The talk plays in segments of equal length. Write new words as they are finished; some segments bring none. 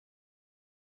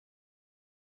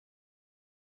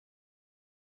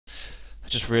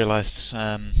just realised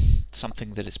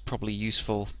something that is probably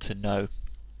useful to know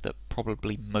that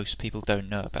probably most people don't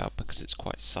know about because it's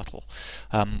quite subtle.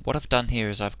 What I've done here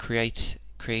is I've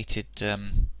created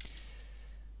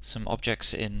some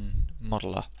objects in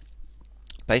Modeler,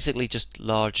 basically just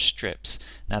large strips.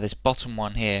 Now this bottom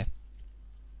one here,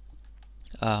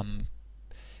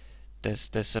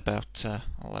 there's about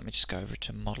well, let me just go over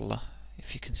to Modeler.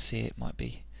 If you can see it might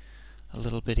be a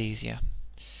little bit easier.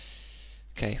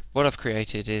 Okay, what I've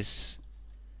created is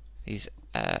these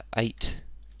 8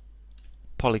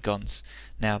 polygons.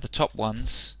 Now the top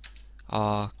ones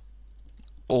are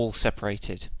all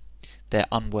separated, they're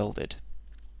unwelded,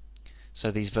 so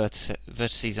these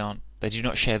vertices they do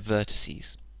not share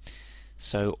vertices.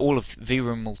 So all of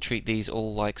vRoom will treat these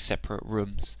all like separate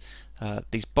rooms.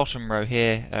 These bottom row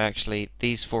here are actually,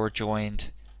 these 4 are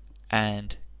joined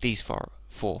and these 4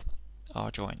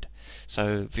 are joined.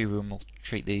 So vRoom will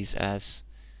treat these as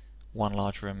one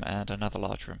large room and another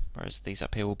large room, whereas these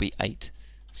up here will be 8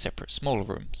 separate smaller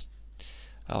rooms.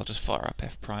 I'll just fire up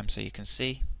F prime so you can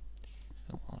see.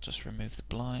 I'll just remove the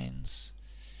blinds.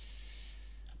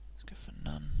 Let's go for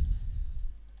none.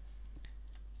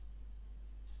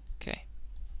 Okay.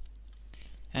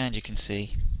 And you can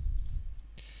see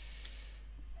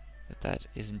that that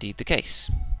is indeed the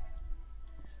case.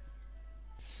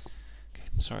 Okay,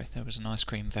 sorry, there was an ice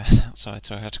cream van outside,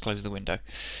 so I had to close the window.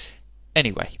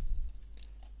 Anyway,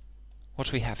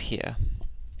 what we have here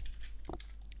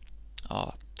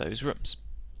are those rooms,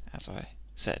 as I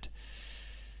said.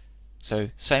 So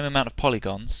same amount of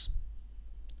polygons,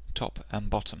 top and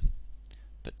bottom,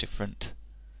 but different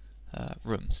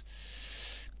rooms.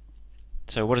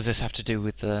 So what does this have to do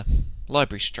with the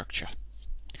library structure?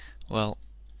 Well,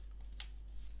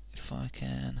 if I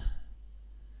can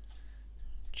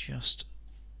just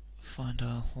find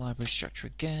our library structure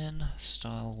again,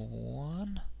 style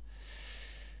 1,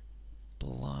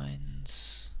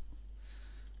 blinds.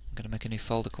 I'm going to make a new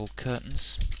folder called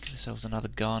curtains, give ourselves another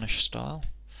garnish style.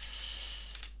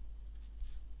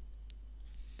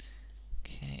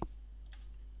 Okay,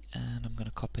 and I'm going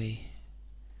to copy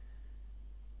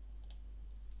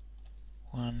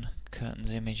one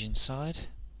curtains image inside.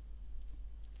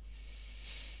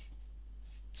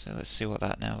 So let's see what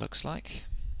that now looks like.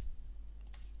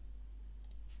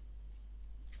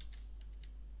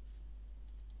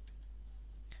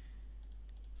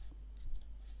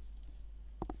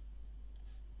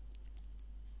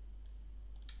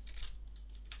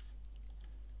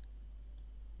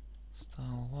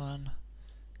 Style 1,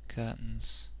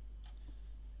 curtains,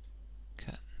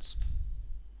 curtains.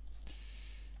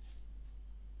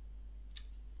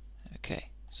 Okay,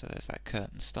 so there's that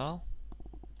curtain style.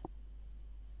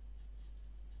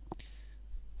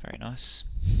 Very nice.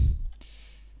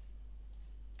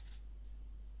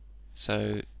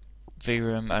 So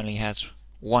vRoom only has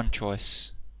one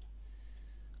choice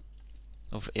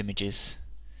of images,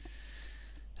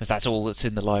 as that's all that's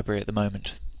in the library at the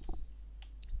moment.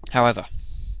 However,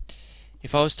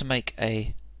 if I was to make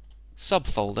a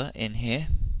subfolder in here,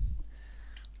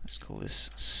 let's call this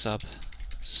sub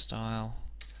style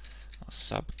or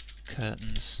sub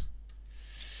curtains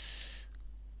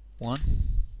 1,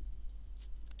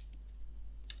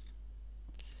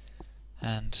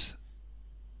 and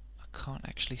I can't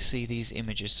actually see these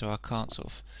images, so I can't sort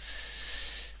of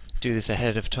do this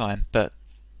ahead of time, but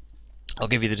I'll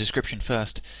give you the description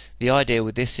first. The idea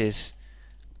with this is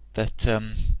that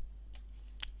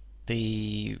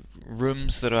the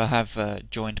rooms that have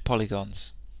joined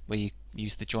polygons, where you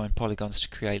use the joined polygons to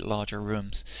create larger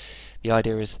rooms, the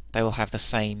idea is they will have the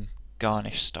same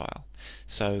garnish style.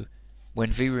 So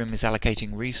when vRoom is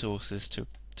allocating resources to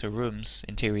rooms,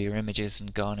 interior images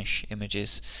and garnish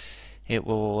images, it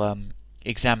will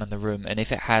examine the room, and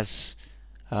if it has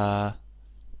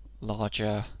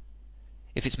larger,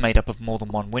 if it's made up of more than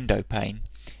one window pane,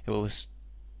 it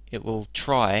will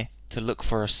try to look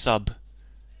for a sub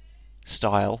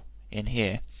style in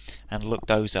here and look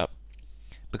those up,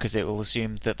 because it will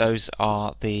assume that those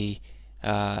are the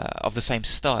of the same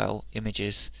style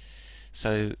images.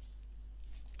 So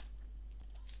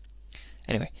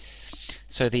anyway,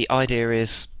 so the idea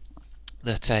is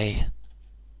that a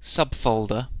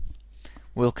subfolder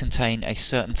will contain a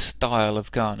certain style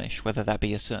of garnish, whether that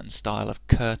be a certain style of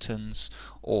curtains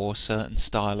or a certain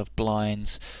style of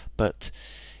blinds, but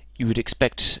you would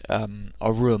expect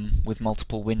a room with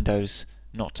multiple windows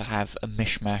not to have a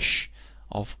mishmash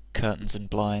of curtains and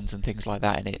blinds and things like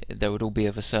that in it. They would all be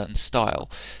of a certain style.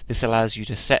 This allows you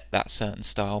to set that certain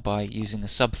style by using a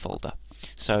subfolder.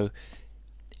 So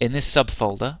in this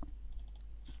subfolder,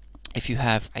 if you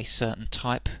have a certain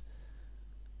type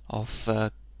of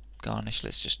garnish.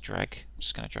 Let's just drag. I'm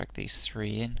just going to drag these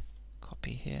three in.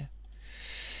 Copy here.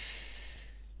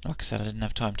 Like I said, I didn't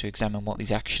have time to examine what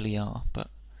these actually are, but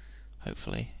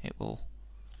hopefully it will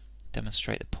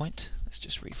demonstrate the point. Let's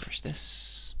just refresh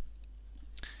this.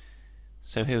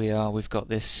 So here we are, we've got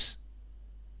this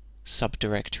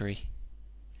subdirectory,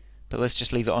 but let's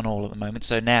just leave it on all at the moment.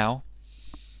 So now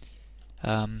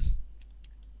vRoom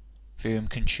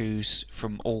can choose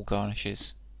from all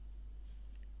garnishes.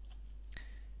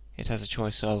 It has a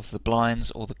choice of the blinds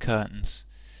or the curtains.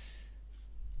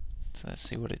 So let's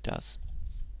see what it does.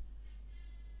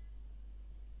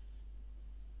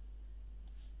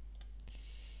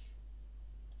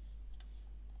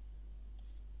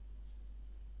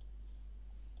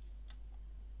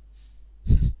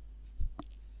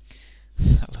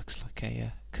 That looks like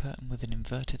a curtain with an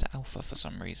inverted alpha for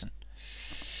some reason.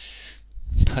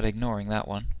 But ignoring that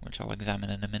one, which I'll examine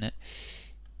in a minute,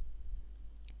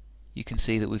 you can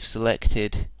see that we've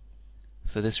selected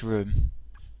for this room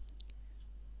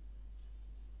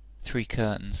 3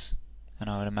 curtains, and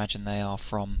I would imagine they are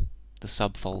from the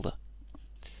subfolder.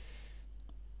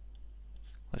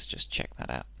 Let's just check that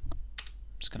out. I'm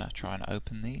just going to try and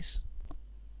open these.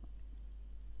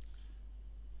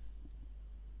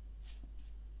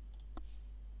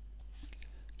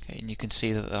 Okay, and you can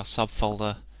see that our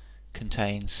subfolder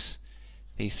contains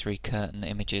these 3 curtain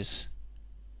images,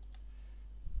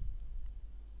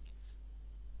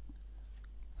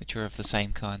 which are of the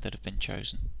same kind that have been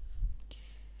chosen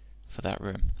for that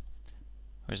room.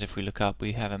 Whereas if we look up,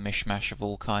 we have a mishmash of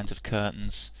all kinds of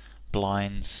curtains,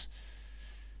 blinds,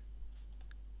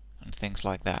 and things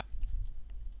like that.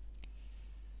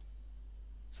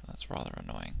 So that's rather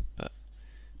annoying, but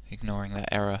ignoring that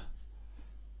error,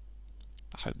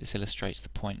 I hope this illustrates the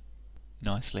point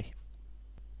nicely.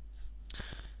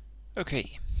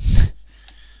 Okay,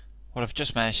 what I've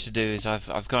just managed to do is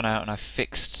I've gone out and I've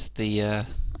fixed the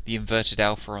inverted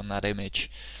alpha on that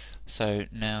image. So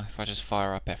now if I just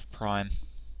fire up F prime,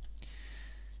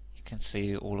 you can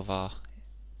see all of our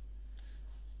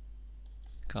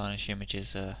garnish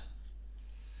images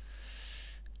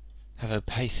have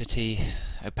opacity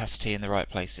in the right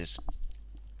places.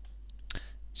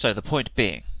 So the point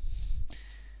being,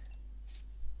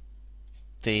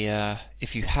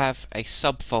 if you have a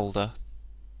subfolder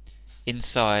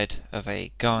inside of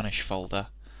a garnish folder,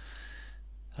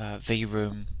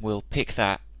 vRoom will pick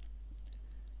that,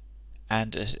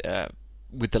 and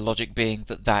with the logic being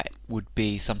that that would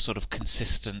be some sort of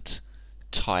consistent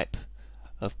type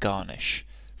of garnish.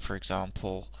 For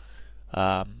example,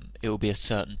 it will be a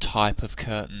certain type of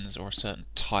curtains or a certain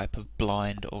type of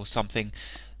blind or something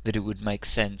that it would make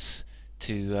sense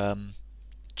to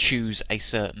choose a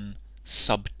certain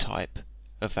subtype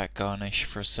of that garnish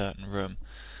for a certain room.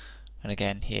 And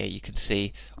again, here you can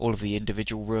see all of the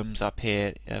individual rooms up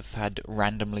here have had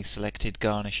randomly selected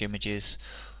garnish images,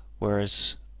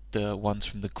 whereas the ones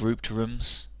from the grouped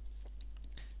rooms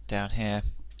down here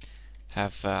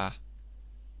have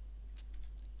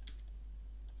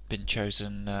been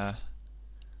chosen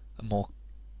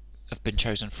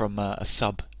from a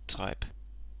subtype.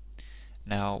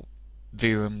 Now,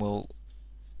 vRoom will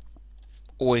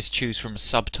always choose from a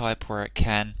subtype where it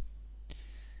can.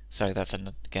 So that's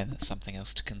again, that's something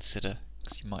else to consider,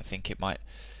 because you might think it might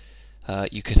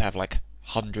you could have like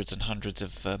hundreds and hundreds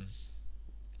of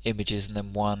images and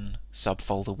then one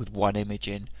subfolder with one image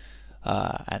in,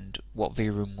 and what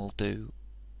vRoom will do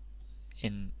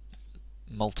in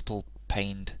multiple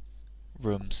paned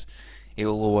rooms, it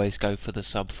will always go for the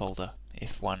subfolder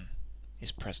if one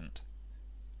is present.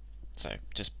 So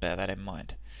just bear that in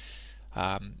mind.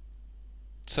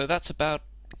 So that's about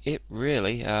it,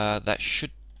 really.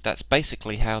 That's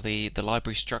basically how the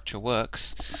library structure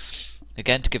works.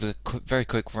 Again, to give a very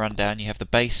quick rundown, you have the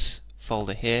base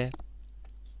folder here,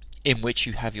 in which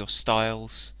you have your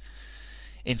styles,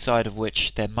 inside of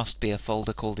which there must be a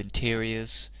folder called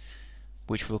interiors,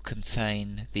 which will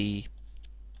contain the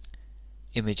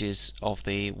images of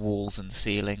the walls and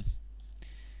ceiling.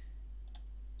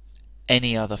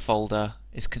 Any other folder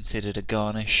is considered a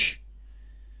garnish.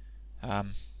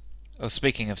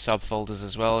 Speaking of subfolders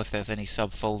as well, if there's any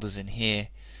subfolders in here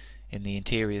in the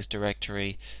interiors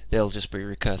directory, they'll just be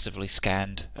recursively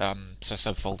scanned. So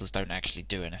subfolders don't actually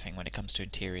do anything when it comes to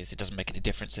interiors. It doesn't make any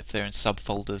difference if they're in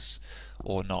subfolders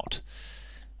or not.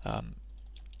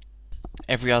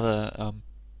 Every other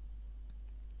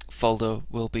folder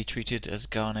will be treated as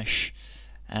garnish,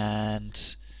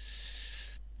 and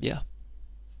yeah,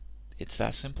 it's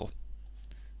that simple.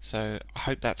 So I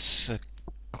hope that's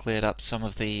cleared up some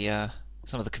of the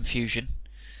confusion,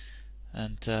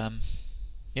 and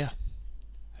yeah,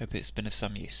 hope it's been of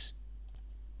some use.